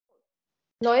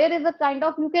Lawyer is a kind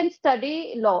of, you can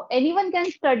study law. Anyone can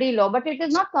study law, but it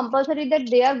is not compulsory that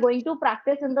they are going to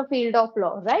practice in the field of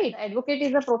law, right? Advocate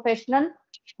is a professional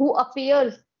who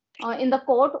appears in the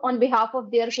court on behalf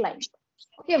of their client.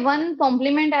 Okay, one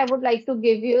compliment I would like to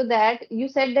give you, that you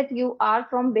said that you are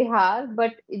from Bihar,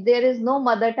 but there is no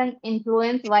mother tongue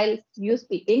influence while you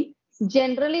speaking.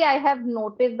 Generally, I have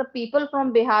noticed the people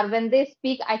from Bihar, when they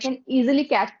speak, I can easily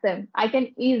catch them. I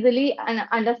can easily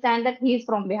understand that he's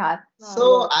from Bihar.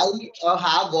 So I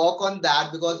have work on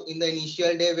that because in the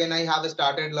initial day when I have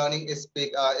started learning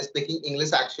speaking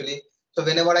English actually. So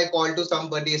whenever I call to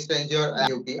somebody stranger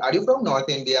UP, are you from North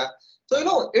India?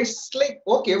 So it's like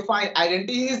okay, fine.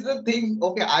 Identity is the thing.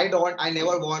 Okay, I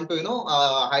never want to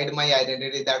hide my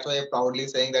identity. That's why I'm proudly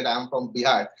saying that I'm from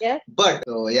Bihar. Yes. But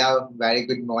so yeah, very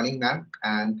good morning, ma'am,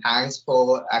 and thanks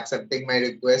for accepting my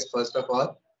request first of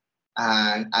all.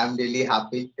 And I'm really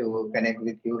happy to connect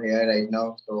with you here right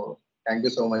now. So thank you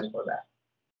so much for that.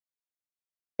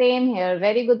 Same here.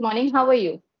 Very good morning. How are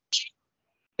you?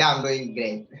 Yeah, I'm doing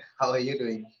great. How are you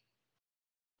doing?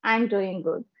 I'm doing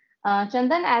good.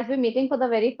 Chandan, as we're meeting for the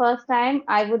very first time,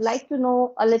 I would like to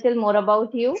know a little more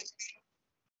about you.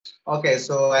 Okay,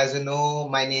 so as you know,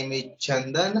 my name is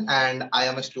Chandan and I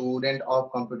am a student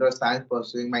of computer science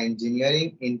pursuing my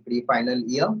engineering in pre-final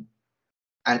year.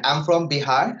 And I'm from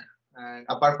Bihar. And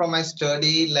apart from my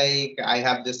study, like I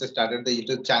have just started the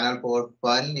YouTube channel for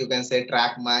fun. You can say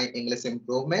track my English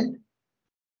improvement.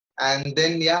 And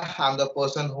then yeah, I'm the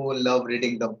person who love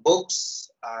reading the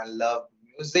books, love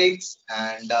music,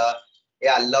 and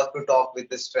yeah, I love to talk with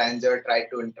the stranger, try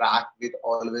to interact with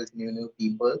always new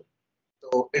people.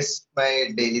 So it's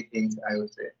my daily things, I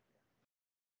would say.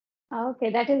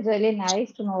 Okay, that is really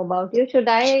nice to know about you. Should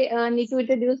I need to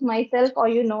introduce myself, or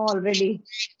you know already?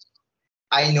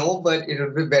 I know, but it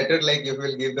would be better like if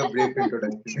we'll give the brief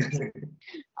introduction.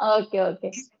 Okay,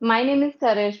 okay. My name is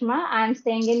Karishma. I'm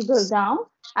staying in Gurgaon.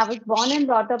 I was born and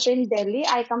brought up in Delhi.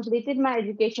 I completed my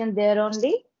education there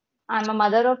only. I'm a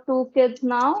mother of two kids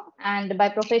now, and by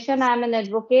profession, I'm an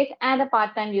advocate and a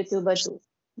part-time YouTuber too.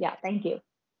 Yeah, thank you.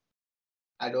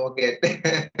 Advocate.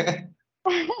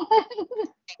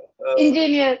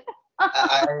 Engineer.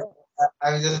 I,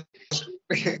 I just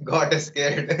got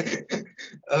scared.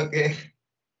 Okay.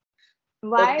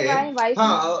 Why, Okay. why,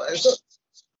 why? So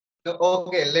no,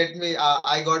 okay, let me.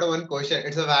 I got one question.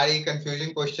 It's a very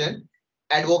confusing question.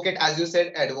 Advocate, as you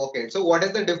said, advocate. So, what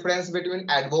is the difference between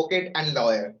advocate and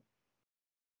lawyer?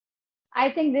 I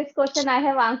think this question I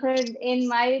have answered in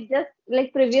my just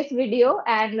like previous video,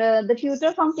 and the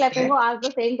tutor from Clappingo Okay. asked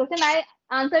the same question. I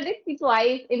answered it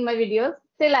twice in my videos.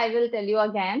 Still, I will tell you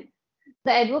again.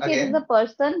 The advocate is a Okay.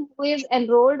 person who is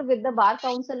enrolled with the Bar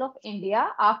Council of India.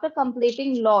 After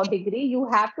completing law degree, you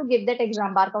have to give that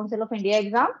exam, Bar Council of India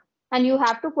exam, and you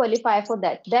have to qualify for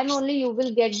that. Then only you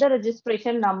will get the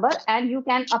registration number and you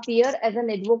can appear as an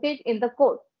advocate in the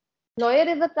court. Lawyer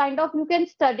is a kind of, you can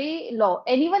study law.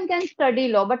 Anyone can study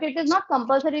law, but it is not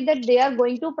compulsory that they are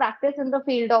going to practice in the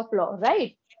field of law,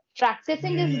 right?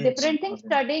 Practicing is Hmm. different thing, Okay.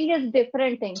 studying is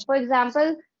different thing. For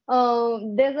example,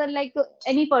 there's a like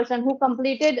any person who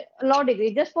completed law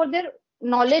degree just for their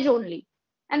knowledge only,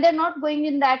 and they're not going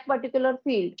in that particular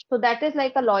field. So that is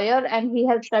like a lawyer, and he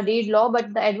has studied law.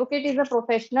 But the advocate is a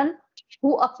professional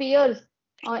who appears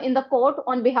in the court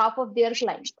on behalf of their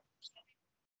client.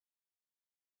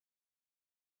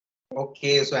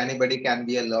 Okay. So, anybody can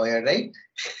be a lawyer, right?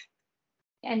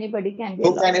 Anybody can be a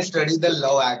Who can lawyer. study the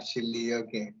law actually?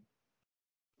 Okay.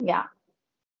 Yeah.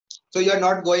 So, you're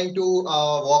not going to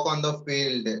work on the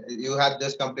field. You have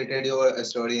just completed your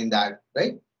study in that,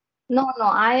 right? No, no,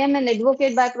 I am an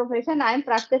advocate by profession. I am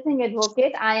practicing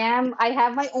advocate. I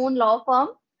have my own law firm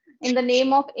in the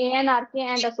name of ANRK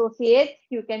and Associates.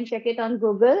 You can check it on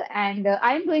Google. And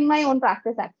I am doing my own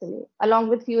practice actually, along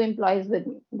with few employees with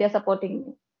me. They're supporting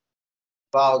me.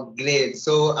 Wow, great.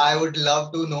 So I would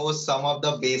love to know some of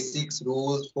the basics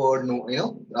rules for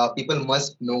people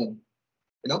must know.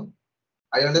 You know,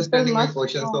 are you People understanding my must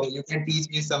question? know. So you can teach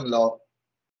me some law.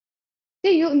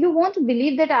 See, you won't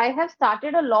believe that I have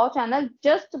started a law channel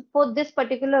just for this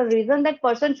particular reason, that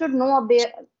person should know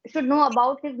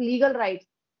about his legal rights.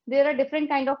 There are different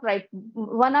kind of rights.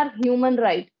 One are human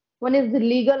right, one is the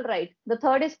legal right. The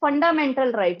third is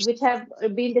fundamental right, which have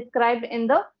been described in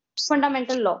the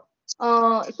fundamental law.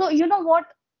 So you know what?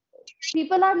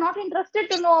 People are not interested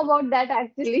to know about that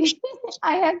actually.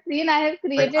 I have But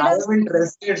created I a am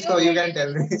interested, video so you video. can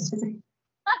tell me.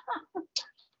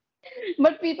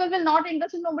 But people will not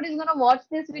interested. Nobody's gonna watch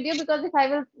this video because if I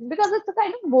will, because it's a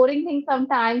kind of boring thing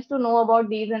sometimes to know about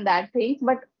these and that things.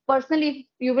 But personally, if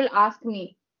you will ask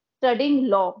me, studying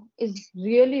law is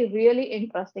really, really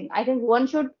interesting. I think one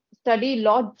should study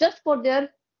law just for their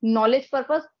knowledge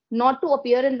purpose, not to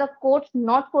appear in the courts,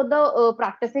 not for the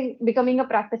practicing, becoming a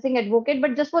practicing advocate,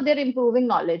 but just for their improving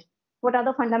knowledge. What are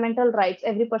the fundamental rights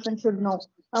every person should know?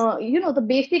 The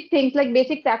basic things like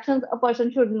basic actions a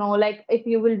person should know. Like if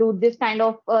you will do this kind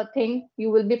of thing,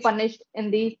 you will be punished in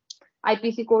the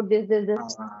IPC code. This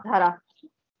dhara.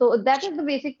 So that is the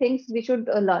basic things we should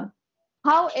learn.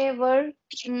 However,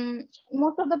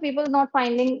 most of the people not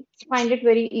find it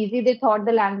very easy. They thought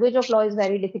the language of law is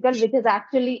very difficult, which is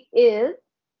actually is.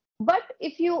 But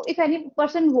if any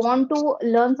person want to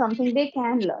learn something, they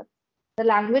can learn. The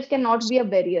language cannot be a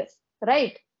barrier,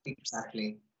 right?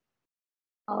 Exactly.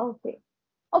 Okay.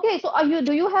 Okay. So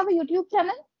do you have a YouTube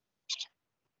channel?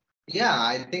 Yeah,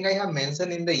 I think I have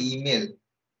mentioned in the email.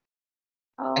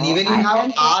 And Oh, even you I have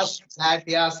haven't seen. asked that,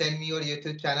 yeah, send me your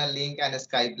YouTube channel link and a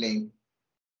Skype link.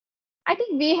 I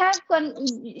think we have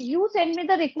you sent me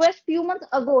the request few months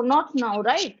ago, not now,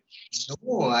 right?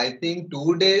 No, I think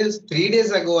 2 days, 3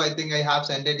 days ago, I think I have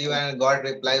sent it you and got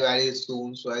reply very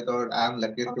soon. So I thought I'm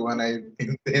luckiest one. Oh. I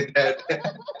can say that.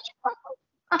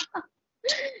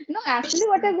 No, actually,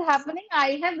 what is happening,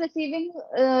 I have receiving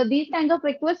these kinds of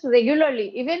requests regularly,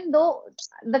 even though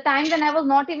the time when I was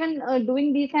not even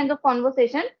doing these kinds of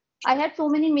conversation, I had so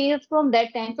many mails from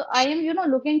that time. So I am,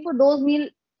 looking for those mail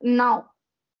now.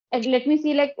 And let me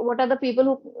see, like, what are the people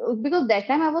who, because that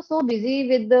time I was so busy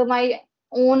with my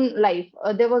own life.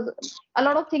 There was a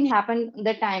lot of thing happened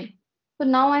that time. So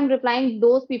now I'm replying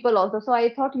those people also. So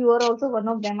I thought you were also one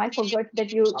of them. I forgot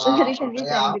that you recently sent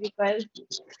Yeah. the request.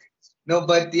 No,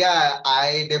 but yeah,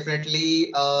 I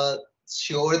definitely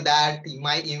sure that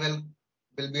my email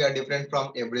will be a different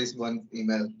from everyone's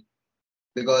email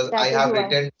because I That is have why.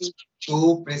 written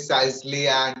too precisely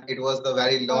and it was the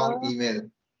very long Uh, email.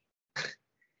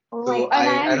 oh my, So and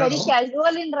I I am don't very know.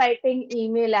 casual in writing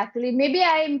email actually. Maybe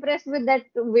I am impressed with that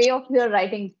way of your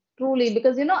writing truly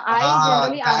because I Ah,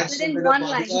 generally that answer should in be the one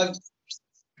point line. because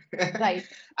Right. Can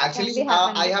be actually,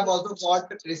 happen, I but have also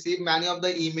got received many of the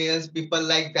emails, people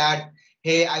like that.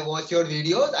 Hey, I watch your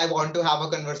videos. I want to have a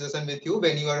conversation with you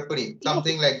when you are free.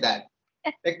 Something like that.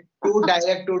 Like to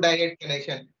direct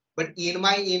connection. But in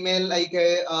my email, like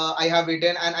I have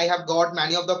written and I have got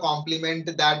many of the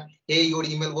compliment that hey, your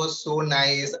email was so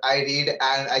nice. I read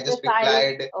and I just precise.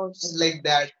 replied Okay. just like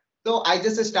that. So I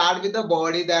just start with the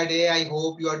body that hey, I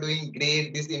hope you are doing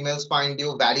great. These emails find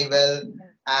you very well.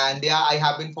 And yeah, I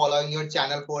have been following your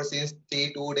channel for since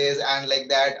 2 days and like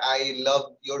that. I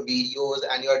love your videos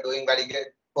and you are doing very good.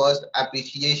 First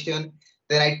appreciation,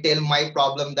 then I tell my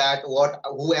problem that what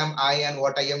who am I and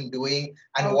what I am doing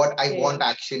and what I want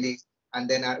Okay. actually. And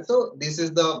then so this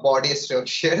is the body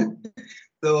structure.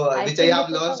 So I which I think this have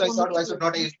is the learned. So I thought why only should good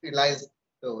not I thing. utilize?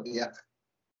 So yeah.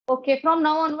 Okay, from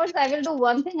now onwards, I will do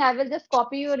one thing. I will just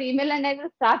copy your email and I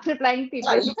will start replying Yeah,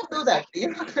 people. you can do that.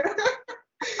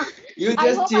 You I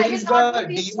just hope I change will not the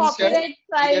receive deal share. copyright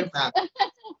Dear strikes. ma'am.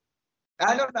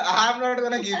 I don't I'm not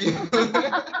gonna give you.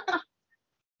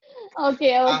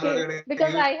 Okay, I'm not okay. gonna give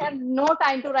Because you. I have no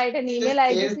time to write an Just email.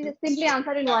 I just change simply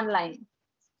answer in yeah. one line.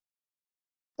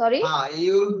 Sorry?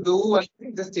 You do one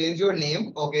thing, just change your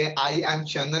name. Okay, I am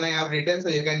Chandan. I have written, so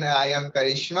you can. I am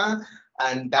Karishma,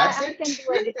 and that's I it. can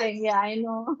do anything. Yeah, I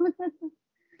know.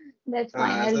 That's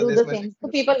fine. I'll So do this the much. same. So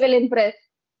people will impress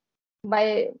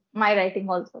by my writing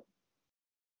also.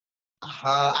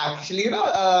 Actually,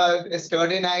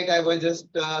 yesterday night I was just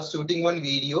shooting one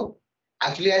video.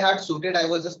 Actually, I had shooted. I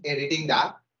was just editing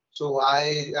that. So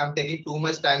I am taking too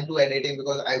much time to editing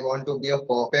because I want to be a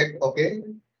perfect. Okay,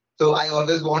 so I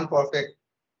always want perfect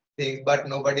things, but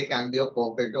nobody can be a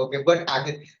perfect. Okay, but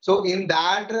again, so in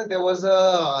that there was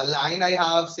a line I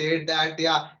have said that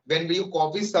yeah, when you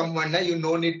copy someone, you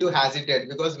no need to hesitate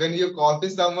because when you copy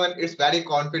someone, it's very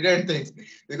confident things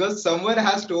because someone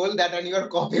has told that and you are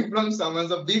copying from someone,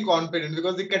 so be confident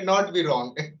because it cannot be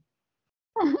wrong.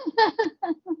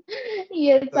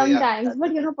 Yes, So yeah, sometimes. that's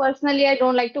But it. personally, I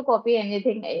don't like to copy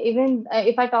anything. Even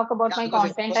if I talk about Yeah, my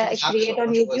because content everyone I have create their on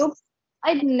own YouTube, personal.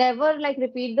 I'd never like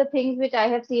repeat the things which I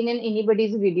have seen in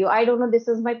anybody's video. I don't know. This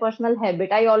is my personal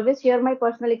habit. I always share my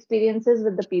personal experiences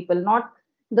with the people, not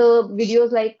the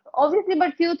videos. Like obviously,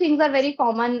 but few things are very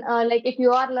common. Like if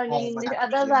you are learning Common English,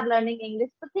 others actually. are learning English.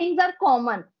 So things are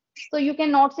common. So you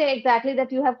cannot say exactly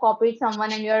that you have copied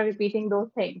someone and you are repeating those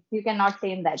things. You cannot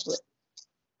say in that way.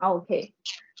 Okay.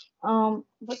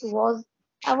 What was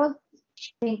I was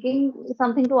thinking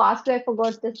something to ask you. I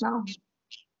forgot this now.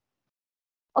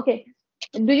 Okay.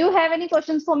 Do you have any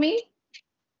questions for me?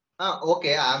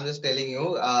 Okay, I'm just telling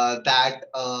you that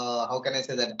how can I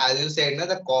say that? As you said, no,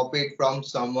 the copied from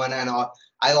someone and all.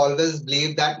 I always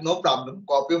believe that no problem,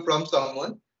 copy from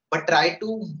someone, but try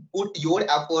to put your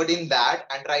effort in that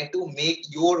and try to make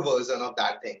your version of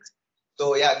that things.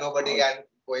 So yeah, nobody Oh, can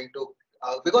going to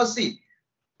because see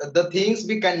the things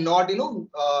we cannot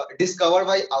discover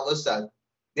by ourselves.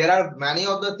 There are many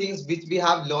of the things which we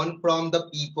have learned from the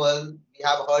people, we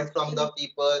have heard from the true.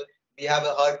 people, we have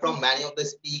heard from many of the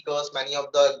speakers, many of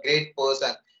the great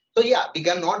person. So yeah, we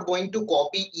cannot going to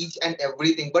copy each and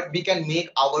everything, but we can make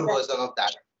our That version of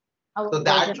that. our So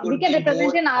that version. We should can be represent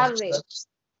more in of our way. the,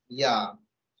 yeah,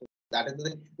 that is the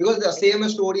thing. Because the same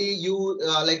story you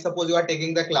like suppose you are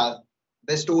taking the class,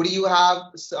 the story you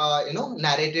have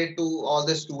narrated to all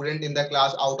the student in the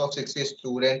class out of 60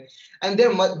 student, and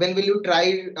then when will you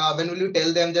try when will you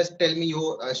tell them just tell me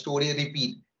your story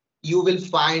repeat, you will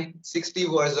find 60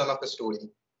 version of a story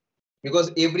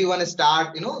because everyone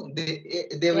start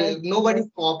they will Yes, nobody yes,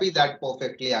 copy that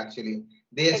perfectly actually.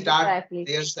 They start exactly.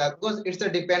 their self because it's a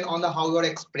depend on the how you are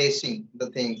expressing the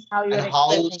things How you and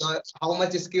are expressing, how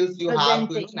much skills you have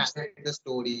to presenting. narrate the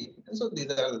story. So these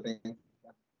are the things.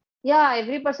 Yeah,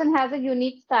 every person has a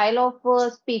unique style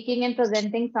of speaking and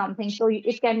presenting something. So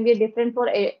it can be different for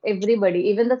everybody.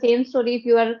 Even the same story, if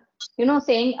you are,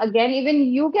 saying again, even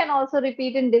you can also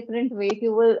repeat in different ways.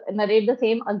 You will narrate the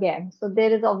same again. So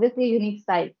there is obviously a unique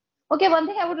style. Okay, one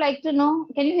thing I would like to know,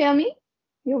 can you hear me?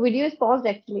 Your video is paused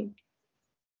actually.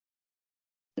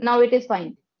 Now it is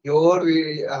fine. Your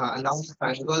now it's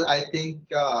fine because I think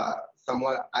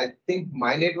someone I think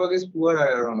my network is poor.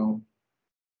 I don't know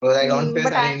because I don't face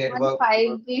But I any am on network.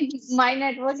 5G. My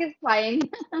network is fine.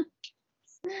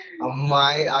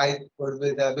 My I could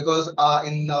be there because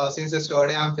in since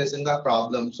yesterday I'm facing the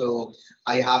problem, so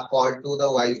I have called to the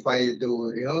Wi-Fi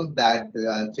to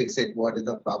that fix it. What is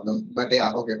the problem? But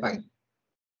yeah, okay, fine.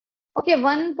 Okay,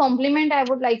 one compliment I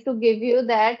would like to give you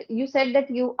that you said that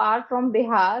you are from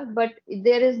Bihar, but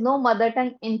there is no mother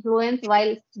tongue influence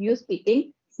while you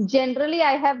speaking. Generally,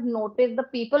 I have noticed the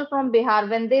people from Bihar,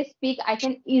 when they speak, I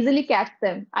can easily catch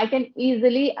them. I can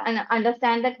easily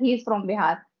understand that he is from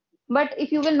Bihar. But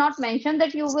if you will not mention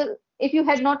that you will, if you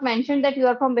had not mentioned that you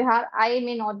are from Bihar, I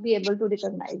may not be able to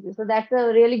recognize you. So that's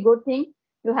a really good thing.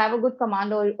 You have a good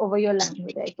command over your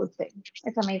language, I could say.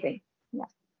 It's amazing. Yeah.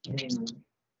 Hmm.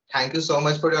 Thank you so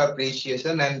much for your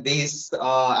appreciation and this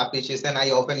appreciation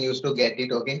I often used to get it.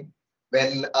 Okay,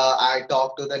 when I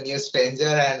talk to the new stranger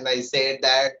and I said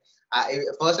that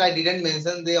first I didn't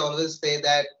mention. They always say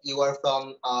that you are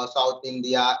from South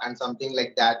India and something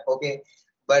like that. Okay,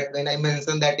 but when I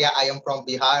mentioned that yeah I am from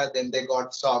Bihar, then they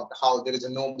got shocked how there is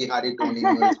no Bihari tone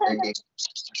in your speaking.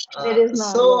 There is no,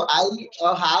 So yes.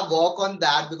 I have work on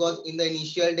that because in the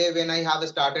initial day when I have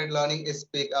started learning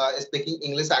speaking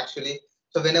English actually.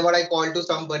 So whenever I call to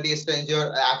somebody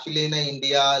stranger actually in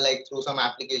India like through some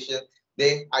application,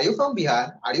 they are you from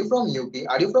Bihar? Are you from UP?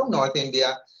 Are you from North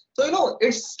India? So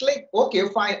it's like okay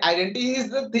fine, identity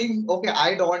is the thing. Okay,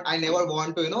 I never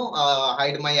want to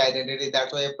hide my identity.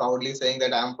 That's why I'm proudly saying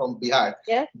that I'm from Bihar.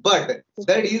 Yes. But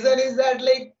the reason is that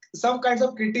like some kinds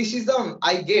of criticism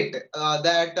I get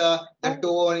that the Oh,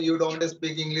 tone you don't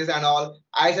speak English and all.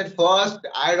 I said first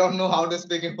I don't know how to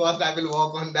speak it. First I will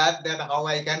work on that. That how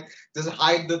I can just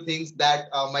hide the things that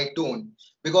my tone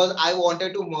because I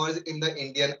wanted to merge in the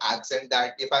Indian accent.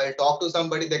 That if I will talk to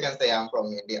somebody, they can say I'm from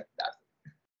India.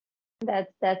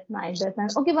 That's that's nice. That's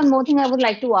nice. Okay, one more thing I would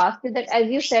like to ask you that as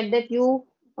you said that you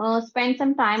spend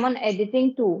some time on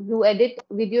editing too. You edit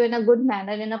video in a good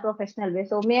manner, in a professional way.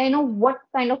 So may I know what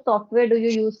kind of software do you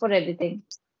use for editing?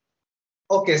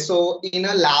 okay, so in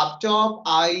a laptop,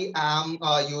 I am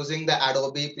using the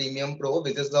Adobe Premium Pro,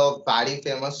 which is a very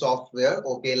famous software.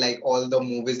 Okay, like all the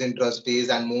movies industries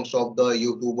and most of the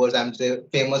YouTubers, I'm say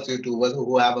famous YouTubers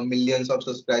who have a millions of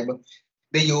subscribers,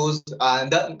 they use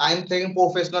I'm saying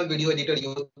professional video editor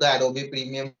use the Adobe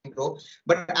Premium Pro,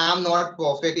 but I'm not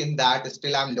perfect in that.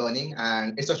 Still, I'm learning,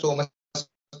 and it's a so much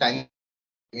time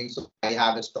consuming, so I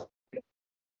have stopped it.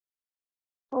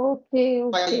 So I use Okay,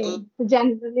 okay. So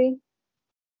generally,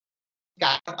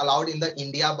 CapCut allowed in the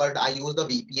India, but I use the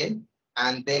VPN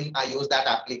and then I use that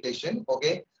application.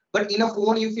 Okay. But in a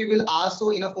phone, if you will also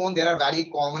in a phone, there are very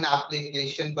common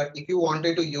application. But if you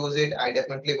wanted to use it, I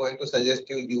definitely going to suggest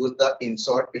you use the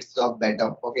Insert. It's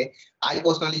better. Okay. I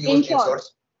personally use in short,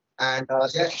 Inserts. And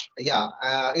yeah,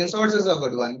 Inserts is a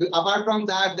good one. Apart from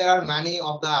that, there are many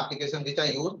of the applications which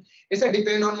I use. It's a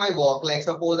depend on my work. Like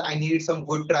suppose I need some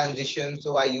good transition,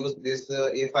 so I use this.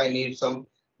 If I need some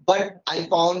but I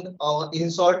found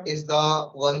InShot is the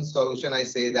one solution. I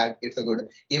say that it's a good.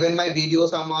 Even my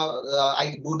videos,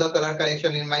 I do the color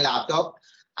correction in my laptop,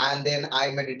 and then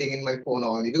I'm editing in my phone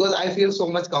only because I feel so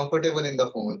much comfortable in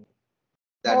the phone.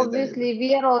 That is the reason. Obviously,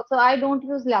 we are also, I don't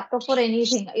use laptop for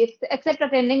anything. It's, except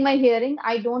attending my hearing,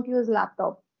 I don't use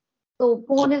laptop. So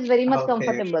phone is very much Okay.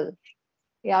 comfortable.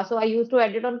 Yeah, so I used to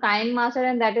edit on KineMaster,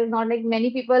 and that is not like many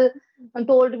people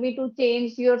told me to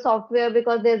change your software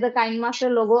because there's a KineMaster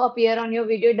logo appear on your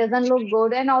video. It doesn't look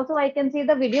good. And also I can see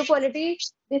the video quality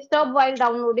disturb while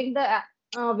downloading the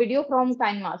video from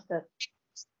KineMaster.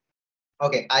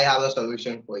 Okay, I have a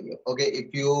solution for you. Okay,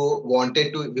 if you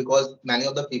wanted to, because many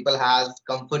of the people has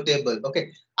comfortable.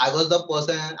 Okay, I am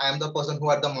the person who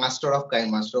are the master of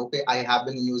Kind Master. Okay, I have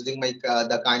been using my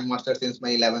the Kind Master since my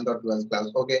 11th or 12th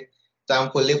class. Okay, so I'm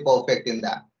fully perfect in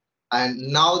that. And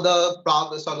now the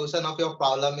solution of your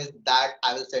problem is that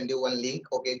I will send you one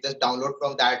link. Okay, just download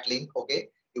from that link. Okay,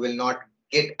 you will not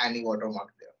get any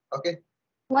watermark there. Okay.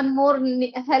 One more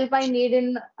help I need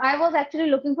in, I was actually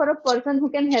looking for a person who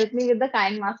can help me with the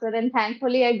KineMaster, and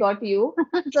thankfully I got you.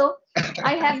 So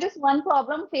I have this one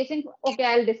problem facing. Okay,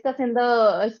 I'll discuss in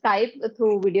the Skype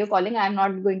through video calling. I'm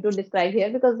not going to describe here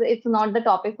because it's not the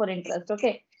topic for interest.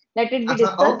 Okay, let it be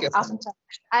discussed Okay, fine. after.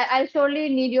 I'll surely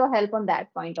need your help on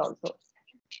that point also.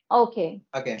 Okay,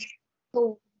 Okay.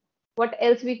 so what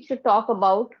else we should talk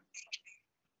about?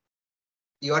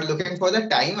 You are looking for the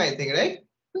time, I think, right?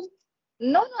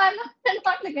 No, no, I'm not, I'm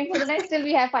not looking for the time. Still,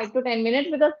 we have 5 to 10 minutes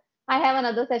because I have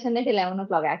another session at 11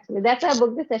 o'clock actually. That's why I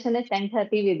booked the session at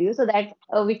 10:30 with you so that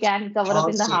we can cover up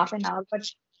in the Okay. half an hour. But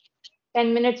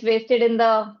 10 minutes wasted in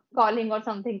the calling or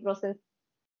something process.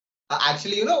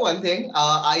 Actually, you know one thing.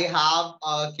 I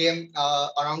have came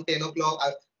around 10 o'clock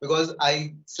because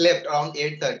I slept around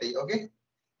 8:30. Okay,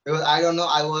 because I don't know.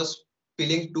 I was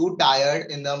feeling too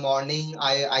tired in the morning.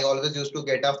 I always used to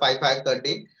get up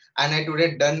 5:30, and I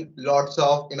today done lots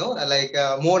of like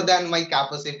more than my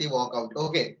capacity workout.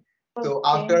 Okay, so Okay.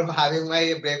 after having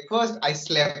my breakfast, I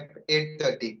slept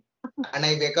 8:30, and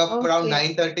I wake up around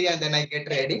Okay. 9:30, and then I get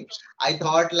ready. I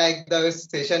thought like the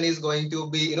session is going to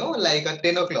be like a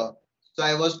 10 o'clock. So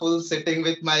I was full sitting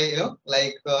with my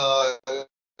like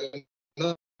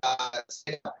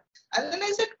setup. And then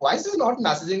I said, why is this not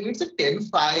messaging me? It's a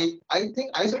 10:05. I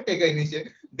think I should take an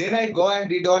initiative. Then I go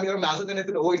and read on your message and I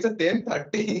said, oh, it's a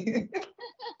 10:30.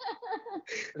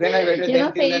 Then I waited You know,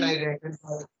 until then I same. read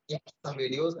some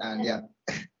videos and yeah.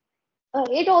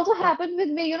 It also happened with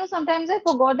me. Sometimes I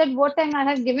forgot that what time I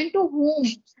have given to whom.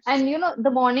 And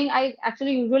the morning I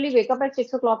actually usually wake up at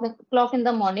 6 o'clock in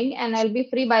the morning, and I'll be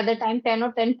free by the time 10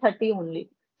 or 10:30 only.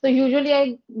 So usually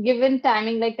I give in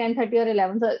timing like 10:30 or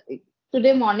 11. So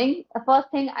today morning, the first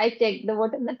thing I checked the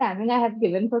what is the timing I have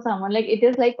given for someone. Like it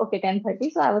is like okay 10:30.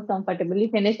 So I was comfortably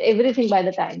finished everything by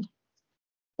the time.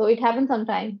 So it happens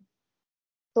sometime.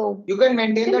 So You can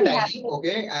maintain still the we have diary,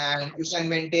 okay, and you can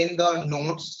maintain the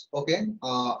notes, okay.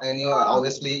 And you uh,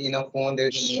 obviously in a phone there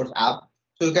is a notes app,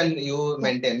 so you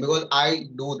maintain because I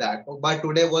do that. But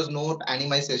today was not any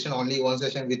my session, only one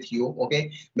session with you,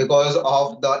 okay, because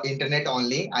of the internet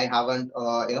only. I haven't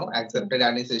accepted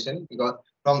any session because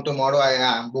from tomorrow I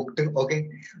am booked, okay.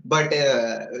 But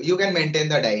you can maintain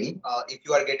the diary if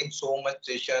you are getting so much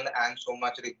session and so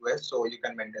much request, so you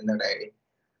can maintain the diary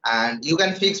and you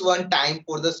can fix one time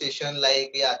for the session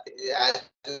like yeah as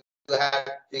you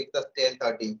had fixed the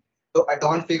 10:30, so I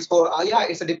don't fix for yeah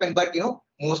it's a depend but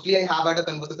mostly I have had a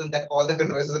conversation that all the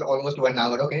conversation almost 1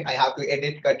 hour. Okay, I have to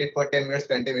edit cut it for 10 minutes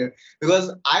 20 minutes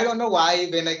because I don't know why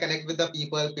when I connect with the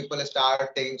people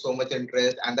start taking so much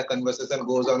interest and the conversation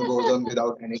goes on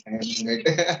without any time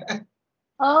limit.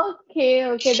 Okay,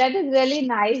 okay. That is really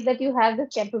nice that you have this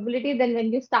capability. Then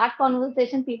when you start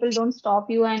conversation, people don't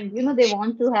stop you and they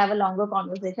want to have a longer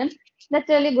conversation. That's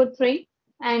really good thing.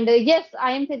 And yes,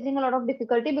 I am facing a lot of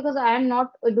difficulty because I am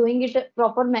not doing it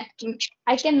proper.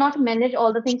 I cannot manage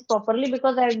all the things properly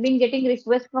because I've been getting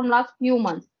requests from last few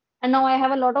months. And now I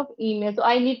have a lot of emails. So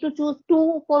I need to choose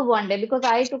two for one day because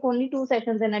I took only two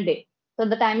sessions in a day. So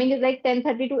the timing is like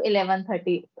 10:30 to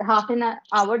 11:30, half an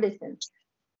hour distance,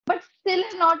 but still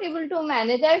I'm not able to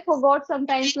manage. I forgot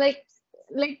sometimes, like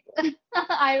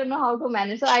I don't know how to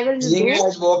manage. So I will Being an do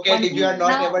advocate, one if you thing are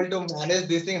not now. able to manage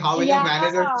this thing, how will you Yeah,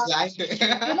 manage your client?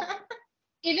 you know,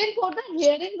 even for the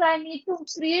hearings, I need to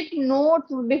create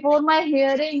notes before my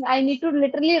hearing. I need to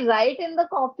literally write in the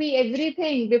copy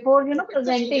everything before It's a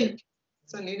presenting. needed.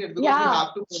 It's a needed because you Yeah,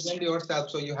 have to present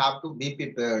yourself, so you have to be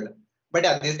prepared. But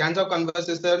yeah, these kinds of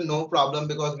conversations, no problem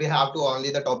because we have to only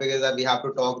the topic is that we have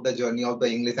to talk the journey of the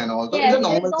English and all. So it's a yes,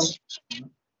 there's normal thing.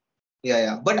 Yeah,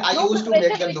 yeah. But I no used to make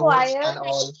preparation the notes required and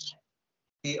all.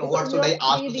 because What you should are I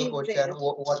ask free to the these question? days.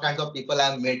 What kinds of people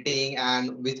I'm meeting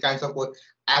and which kinds of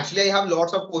actually I have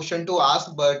lots of question to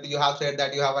ask, but you have said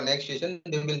that you have a next session.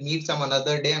 We will meet some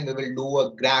another day and we will do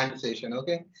a grand session.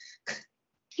 Okay.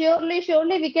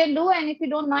 Surely we can do. And if you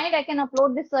don't mind, I can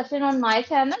upload this session on my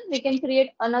channel. We can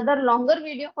create another longer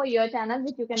video for your channel,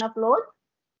 which you can upload.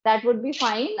 That would be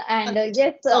fine. And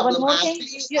yes, one Problem. more thing.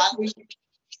 Actually, You,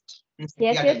 yes,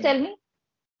 yeah, tell yes, me. tell me.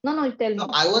 No, tell No,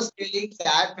 me. I was telling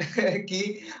that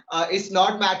ki, it's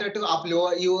not matter to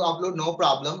upload. You upload no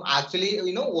problem. Actually,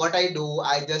 you know what I do?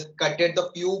 I just cutted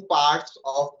the few parts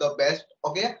of the best,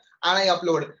 okay, and I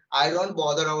upload. I don't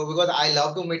bother about because I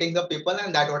love to meeting the people,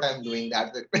 and that's what I'm doing.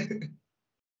 That's it.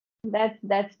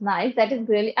 That's nice. That is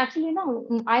really actually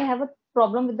no. I have a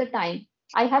problem with the time.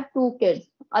 I have two kids.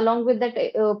 Along with that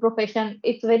profession,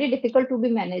 it's very difficult to be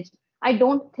managed. I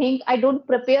don't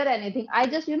prepare anything. I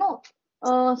just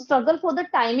struggle for the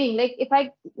timing. Like if I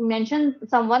mention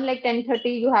someone like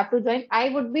 10:30, you have to join. I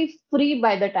would be free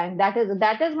by the time. That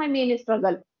is my main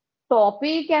struggle.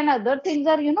 Topic and other things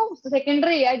are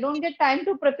secondary. I don't get time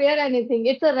to prepare anything.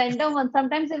 It's a random one.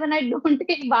 Sometimes even I don't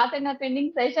take bath and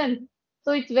attending session,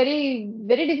 so it's very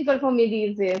difficult for me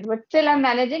these days, but still I'm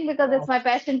managing because it's my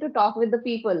passion to talk with the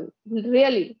people.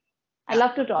 Really, I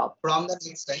love to talk.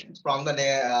 Next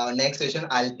session,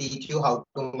 I'll teach you how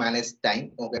to manage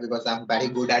time. Okay, because I'm very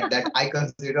good at that. I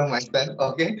consider myself.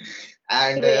 Okay,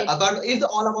 and Great. it's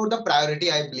all about the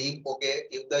priority. I believe. Okay,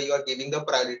 if you are giving the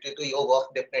priority to your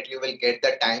work, definitely you will get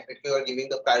the time. If you are giving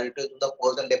the priority to the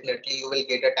person, definitely you will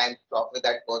get a time to talk with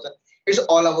that person. It's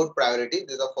all about priority.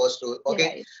 This is the first rule. You're Okay,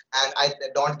 right. and I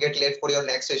don't get late for your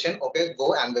next session. Okay,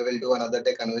 go and we will do another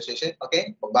day conversation.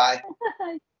 Okay, bye bye.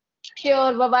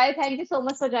 Sure. Bye bye. Thank you so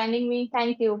much for joining me.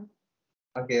 Thank you.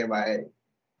 Okay, bye.